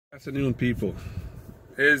Afternoon, people.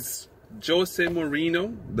 Is Jose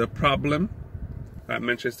Mourinho the problem at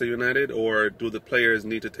Manchester United, or do the players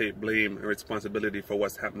need to take blame and responsibility for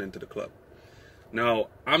what's happening to the club? Now,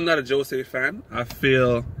 I'm not a Jose fan. I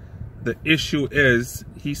feel the issue is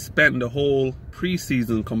he spent the whole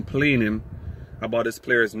preseason complaining about his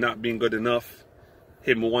players not being good enough,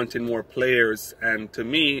 him wanting more players, and to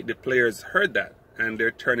me, the players heard that and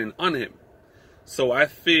they're turning on him. So I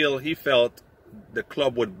feel he felt the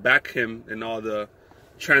club would back him in all the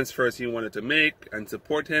transfers he wanted to make and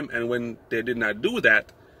support him, and when they did not do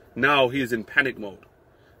that, now he's in panic mode.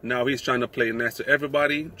 Now he's trying to play nice to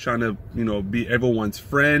everybody, trying to, be everyone's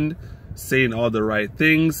friend, saying all the right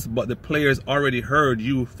things, but the players already heard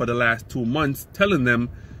you for the last 2 months telling them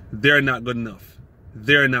they're not good enough.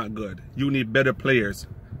 They're not good. You need better players,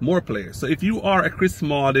 more players. So if you are a Chris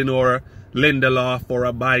Smalling or Lindelof or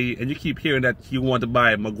a Bailly, and you keep hearing that you want to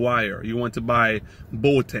buy Maguire, you want to buy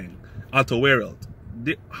Boateng, Alderweireld,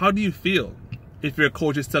 how do you feel if your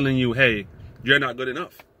coach is telling you, hey, you're not good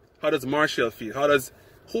enough? How does Martial feel? How does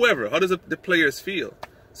the players feel?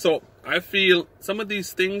 So I feel some of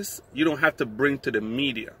these things you don't have to bring to the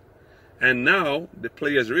media. And now the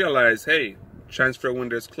players realize, hey, transfer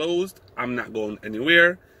window is closed. I'm not going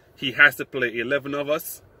anywhere. He has to play 11 of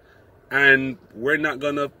us, and we're not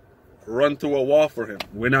going to run through a wall for him.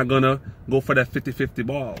 We're not going to go for that 50-50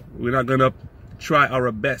 ball. We're not going to try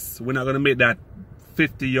our best. We're not going to make that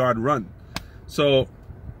 50-yard run. So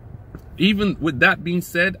even with that being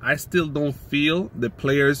said, I still don't feel the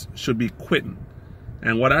players should be quitting.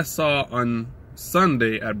 And what I saw on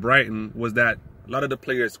Sunday at Brighton was that a lot of the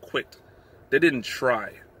players quit. They didn't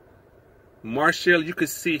try. Martial, you could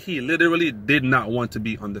see he literally did not want to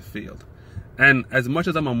be on the field. And as much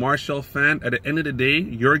as I'm a Martial fan, at the end of the day,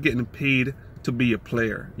 you're getting paid to be a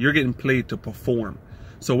player. You're getting paid to perform.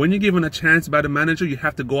 So when you're given a chance by the manager, you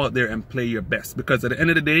have to go out there and play your best. Because at the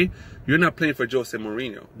end of the day, you're not playing for Jose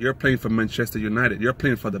Mourinho. You're playing for Manchester United. You're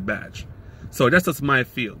playing for the badge. So that's just my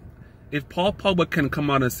feel. If Paul Pogba can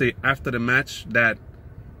come out and say after the match that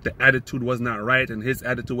the attitude was not right and his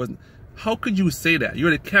attitude wasn't, how could you say that?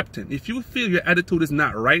 You're the captain. If you feel your attitude is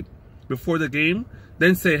not right before the game,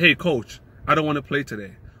 then say, hey, coach, I don't want to play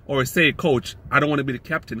today. Or say, coach, I don't want to be the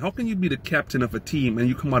captain. How can you be the captain of a team and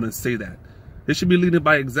you come out and say that? They should be leading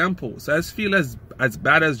by example. So I feel as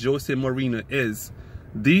bad as Jose Mourinho is,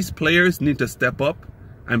 these players need to step up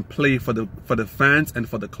and play for the fans and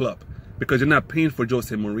for the club, because you're not paying for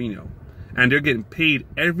Jose Mourinho, and they're getting paid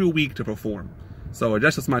every week to perform. So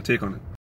that's just my take on it.